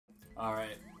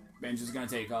Alright. Banjo's gonna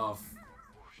take off.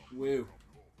 Woo.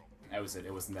 That was it.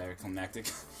 It wasn't that climactic.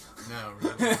 No,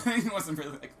 really. It wasn't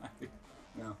really that climactic.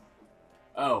 No.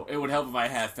 Oh, it would help if I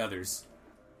had feathers.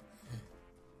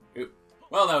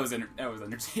 Well, that was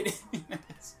entertaining.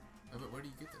 Oh, but where do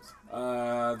you get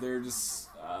those? They're just,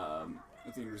 I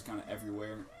think they're just kind of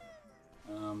everywhere.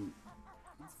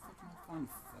 Let's fucking find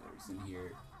feathers in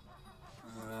here.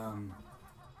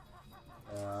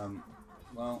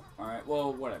 Well, alright,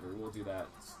 well, whatever, we'll do that.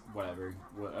 Whatever.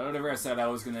 Whatever I said I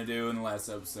was gonna do in the last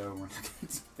episode, we're not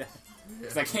gonna do that.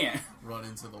 Because I can't. Run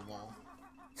into the wall.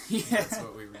 Yeah. That's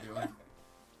what we were doing.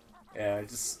 Yeah,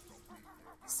 just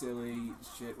silly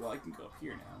shit. Well, I can go up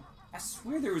here now. I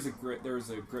swear there was a grip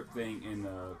thing in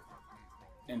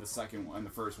the second one, the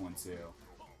first one too.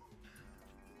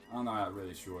 I'm not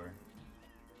really sure.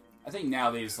 I think now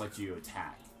they just let you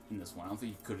attack in this one. I don't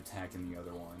think you could attack in the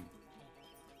other one.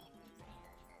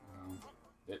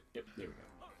 Yep, there we go.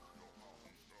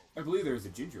 I believe there was a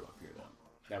ginger up here though.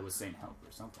 That was saying help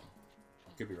or something.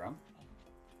 I could be wrong.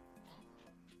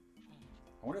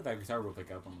 I wonder if that guitar will pick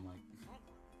up on the mic.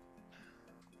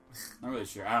 Not really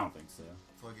sure. I don't think so.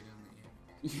 Plug it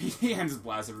in the ear. Yeah, and just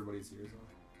blast everybody's ears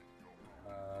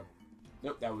off.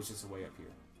 Nope, that was just a way up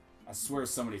here. I swear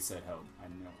somebody said help. I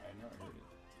know I heard it.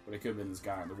 But it could have been this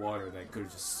guy in the water that could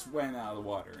have just swam out of the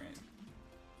water and...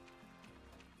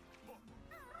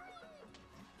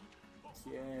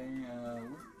 Okay,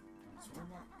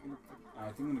 I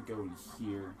think I'm gonna go in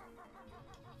here.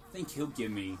 I think he'll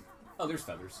give me... Oh, there's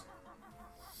feathers.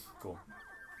 Cool.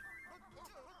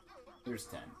 There's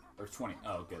 10. Or 20.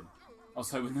 Oh, good. I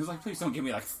was hoping, like, please don't give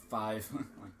me, like, 5. Like,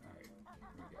 alright.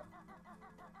 Here we go.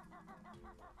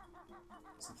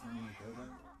 Is it telling me to go there?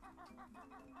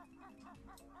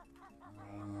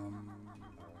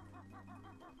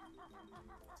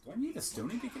 Do I need a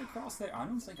stony to get across there? I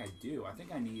don't think I do. I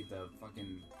think I need the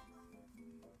fucking...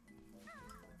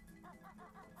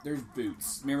 There's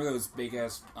boots. Remember those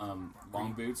big-ass,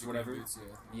 long boots or whatever? Boots,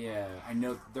 yeah. Yeah, I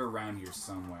know they're around here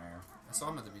somewhere. I saw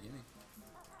them at the beginning.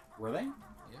 Were they?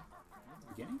 Yeah. At the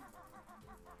beginning?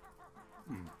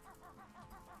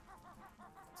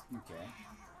 Okay.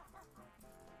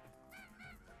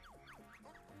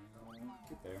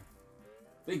 Get there.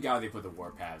 Thank God they put the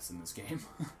warpaths in this game.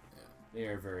 Yeah. They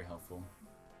are very helpful.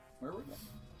 Where were they?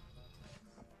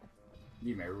 Do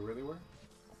you remember where they were?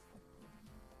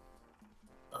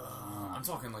 I'm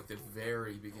talking like the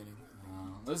very beginning.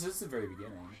 This is the very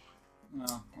beginning.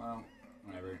 Oh, well,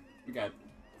 whatever. We got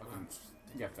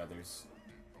feathers.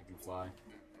 You can fly.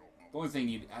 The only thing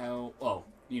you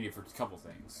need it for a couple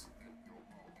things.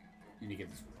 You need to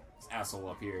get this asshole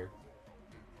up here.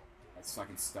 That's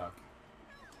fucking stuck.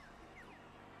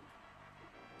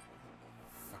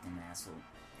 Fucking asshole.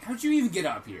 How'd you even get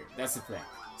up here? That's the thing.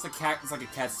 It's like a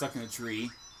cat stuck in a tree.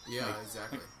 Yeah,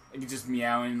 exactly. Like just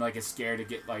meowing like it's scared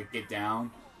to get down.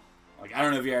 Like I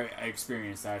don't know if you ever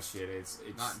experienced that shit.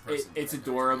 It's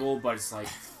adorable, but it's like,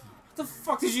 what the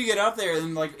fuck did you get up there?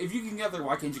 And like, if you can get up there,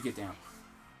 why can't you get down?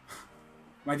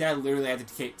 My dad literally had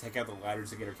to take out the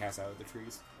ladders to get our cats out of the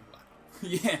trees.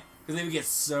 Yeah, because they would get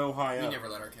so high up. We never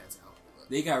let our cats out.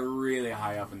 They got really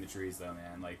high up in the trees though,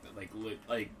 man.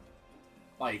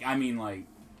 I mean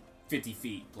 50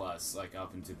 feet plus, like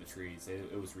up into the trees.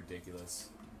 It was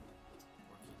ridiculous.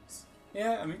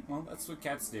 Yeah, I mean, well, that's what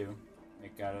cats do.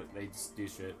 They just do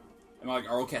shit. I mean, like,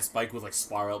 our old cat Spike would, like,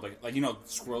 spiral. Like you know,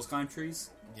 squirrels climb trees?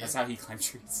 Yeah. That's how he climbed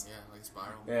trees. Yeah, like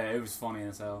spiral. Yeah, it was funny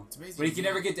as hell. It's amazing. But he can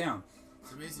never get down.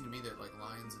 It's amazing to me that, like,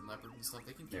 lions and leopards and stuff,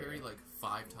 they can carry, like,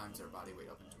 5 times their body weight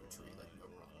up into a tree, like, no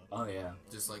problem. Oh, yeah.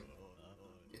 Just, like,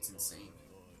 it's insane.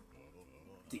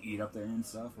 To eat up there and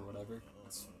stuff, or whatever.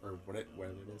 Or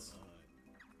whatever it is.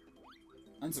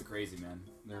 Lions are crazy, man.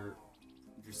 They're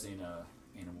interesting,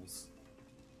 animals.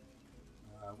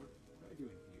 What am I doing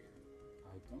here?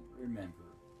 I don't remember.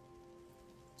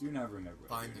 Do not remember.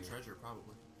 Find the treasure,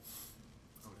 probably.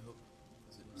 I would hope.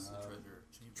 Because it is the treasure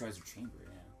chamber. Treasure chamber, yeah.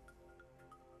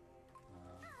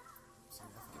 So I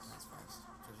forget that's fast.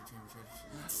 Treasure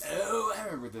chamber. Oh, I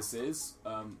remember what this is.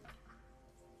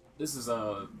 This is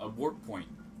a warp point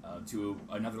to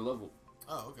another level.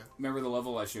 Oh, okay. Remember the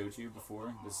level I showed you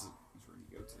before? This is where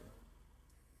you go to.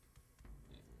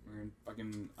 We're in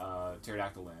fucking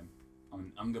Pterodactyl Land. On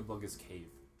Ungabugga's cave.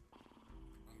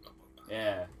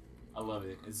 Yeah, I love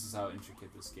it. This is how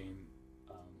intricate this game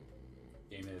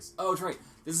is. Oh, that's right.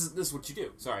 This is what you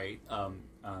do. Sorry.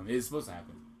 It is supposed to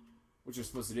happen. What you're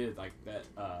supposed to do, like that.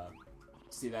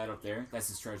 See that up there? That's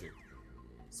his treasure.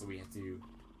 So we have to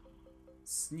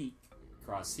sneak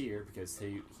across here because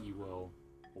he will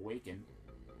awaken.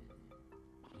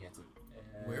 You have to.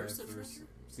 Where's the treasure?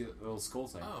 See the little skull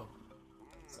thing. Oh.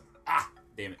 Ah!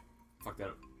 Damn it. Fuck that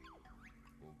up.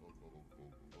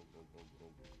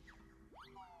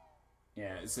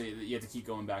 Yeah, so you have to keep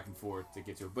going back and forth to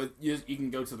get to it. But you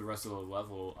can go to the rest of the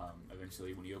level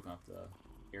eventually when you open up the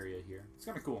area here. It's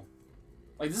kind of cool.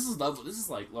 Like, this is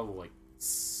like level, like,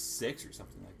 6 or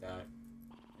something like that.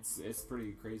 It's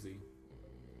pretty crazy.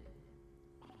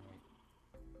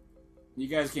 You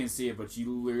guys can't see it, but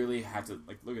you literally have to,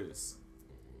 like, look at this.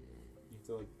 You have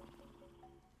to, like...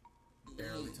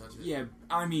 Barely touch it? Yeah,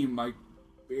 I mean, like,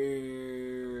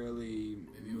 barely...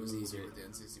 Maybe it was easier with the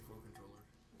N64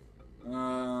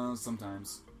 controller.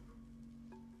 Sometimes.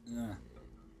 Yeah.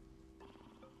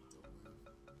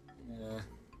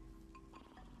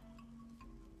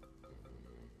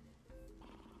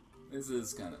 This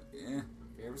is kind of,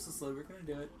 ever so slow, we're gonna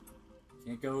do it.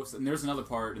 Can't go, and there's another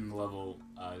part in the level,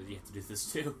 you have to do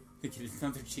this too, to get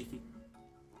another cheeky.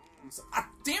 So,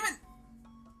 damn it!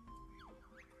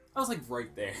 I was like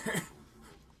right there.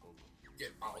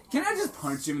 Get out. Can I just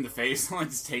punch him in the face and like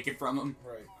just take it from him?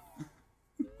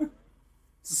 Right.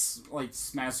 Just like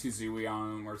smash Kazooie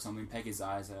on him or something, peck his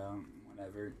eyes out,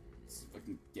 whatever. See if I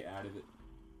can get out of it.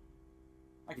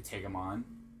 I could take him on.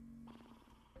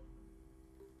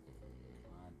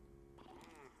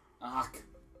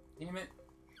 Damn it.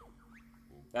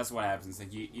 That's what happens.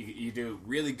 Like you do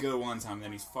really good one time,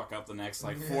 then you fuck up the next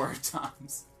like 4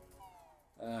 times.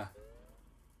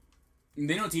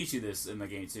 They don't teach you this in the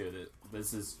game too. That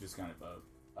this is just kind of a.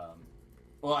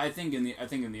 Well, I think in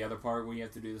the other part where you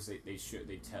have to do this, they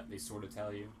sort of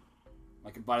tell you,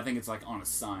 like, but I think it's like on a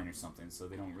sign or something, so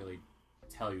they don't really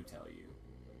tell you.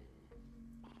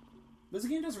 This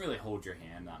game doesn't really hold your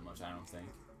hand that much, I don't think.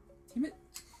 Damn it.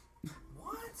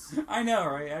 What? I know,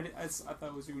 right? I thought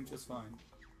it was doing just fine.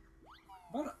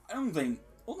 But I don't think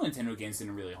old Nintendo games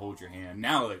didn't really hold your hand.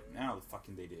 Now the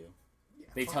fucking they do. Yeah,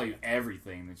 they tell you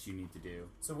everything that you need to do.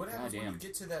 So what happens when you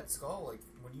get to that skull? Like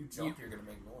when you jump, you're gonna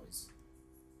make noise.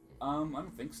 I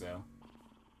don't think so.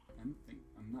 I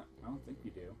don't think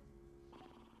you do.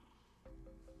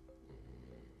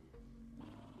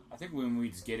 I think when we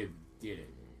just get it.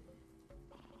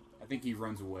 I think he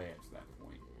runs away after that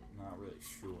point. I'm not really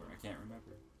sure. I can't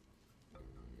remember.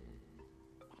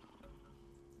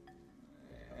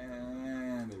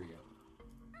 And there we go.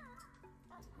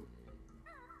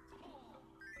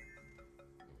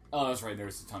 Oh, that's right.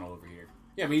 There's a tunnel over here.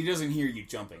 Yeah, but he doesn't hear you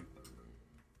jumping.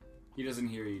 He doesn't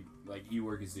hear you, like, you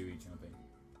or Kazooie jumping.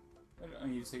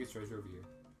 You just take his treasure over here.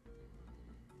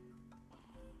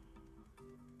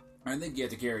 I think you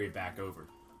have to carry it back over,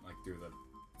 like, through the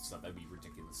stuff. That'd be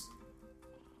ridiculous.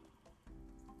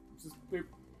 Just boop.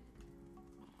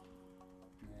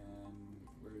 And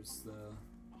where's the...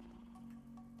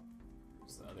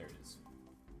 Oh, there it is.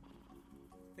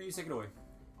 Hey, you take it away.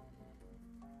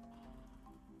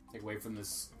 Take away from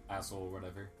this asshole or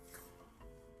whatever.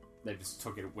 They just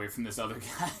took it away from this other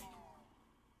guy.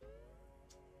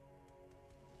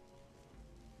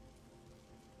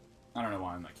 I don't know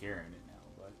why I'm not carrying it now,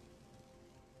 but...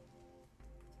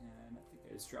 And I think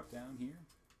I just dropped down here.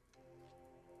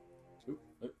 Oop,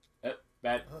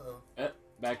 bad.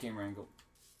 Bad camera angle.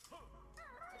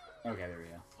 Okay, there we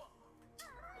go.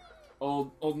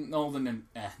 Old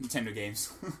Nintendo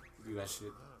games. Do that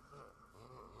shit.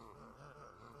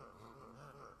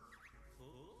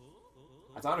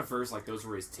 I thought at first, like, those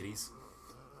were his titties.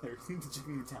 They were the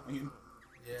chicken Italian.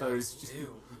 Yeah. I thought it was just...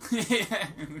 Ew. Yeah.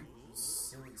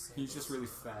 Silly He's just really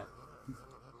fat.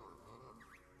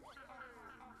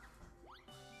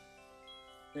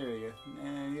 There we go.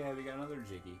 And yeah, we got another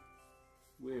Jiggy.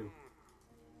 Woo.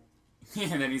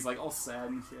 And then he's like all sad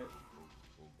and shit.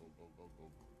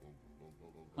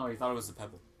 Oh, he thought it was a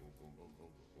pebble.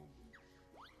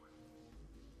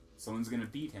 Someone's gonna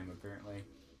beat him, apparently,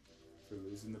 for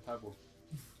losing the pebble.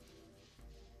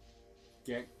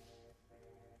 Okay.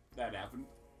 That happened.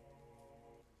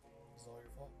 It's all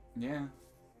your fault. Yeah.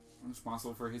 I'm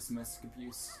responsible for his domestic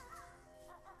abuse.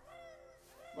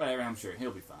 Whatever, I'm sure.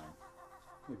 He'll be fine.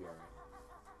 He'll be alright.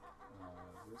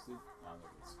 Where's the... Oh,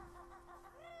 there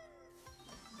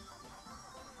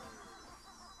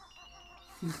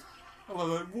it is. I love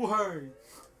that. Why?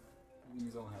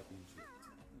 He's all happy and shit.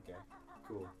 Okay,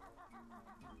 cool.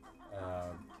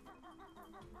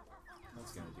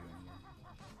 What's gonna do in here?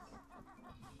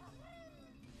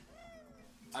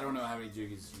 I don't know how many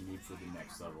jiggies you need for the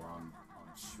next level. I'm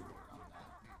sure on that.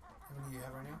 How many do you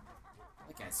have right now? I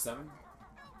think I have 7.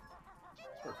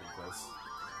 We're pretty close.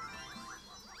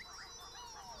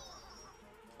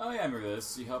 Oh yeah, I remember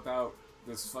this. You help out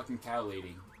this fucking cow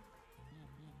lady.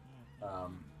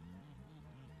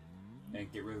 And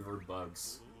get rid of her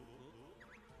bugs.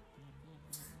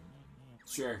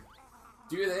 Sure.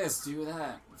 Do this, do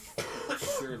that.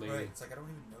 Surely. Right, it's like I don't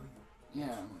even know you.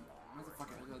 Yeah, why the fuck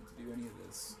would I like to do any of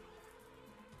this?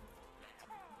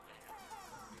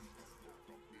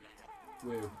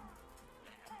 Woo.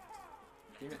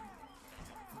 Damn it.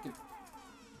 Fucking.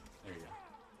 There you go.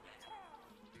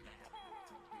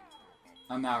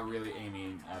 I'm not really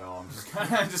aiming at all. I'm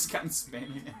just kind of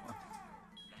spamming it.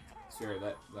 Sure,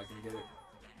 that can get it.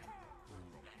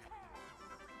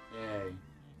 Yay.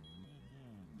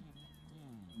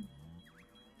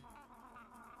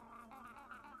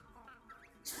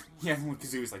 Yeah,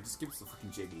 Kazooie's like, just give us the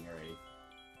fucking jiggy already.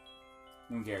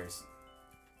 No one cares.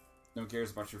 No one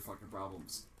cares about your fucking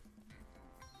problems.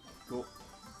 Cool.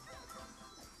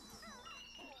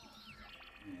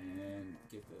 And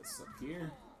get this up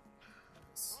here.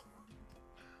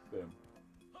 Boom.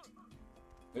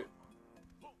 Oop.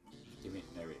 Give me,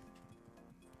 there we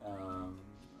go.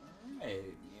 Hey,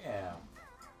 yeah.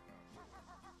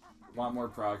 A lot more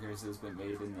progress has been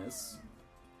made in this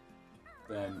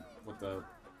than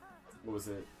what was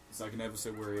it? Second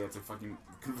episode where he had to fucking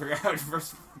figure out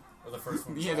first. Or the first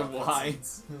one. Yeah, the why.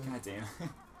 God damn it.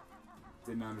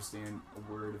 Didn't understand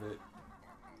a word of it.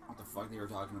 What the fuck they were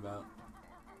talking about.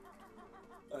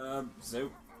 So,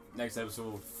 next episode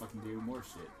we'll fucking do more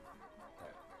shit.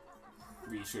 That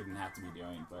we shouldn't have to be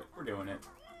doing, but we're doing it.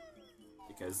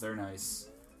 Because they're nice.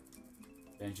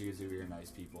 Banjo Tooie are nice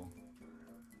people.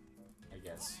 I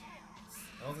guess.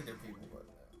 I don't think they're people, but...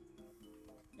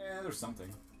 Yeah, there's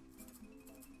something.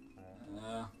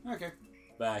 Okay.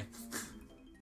 Bye.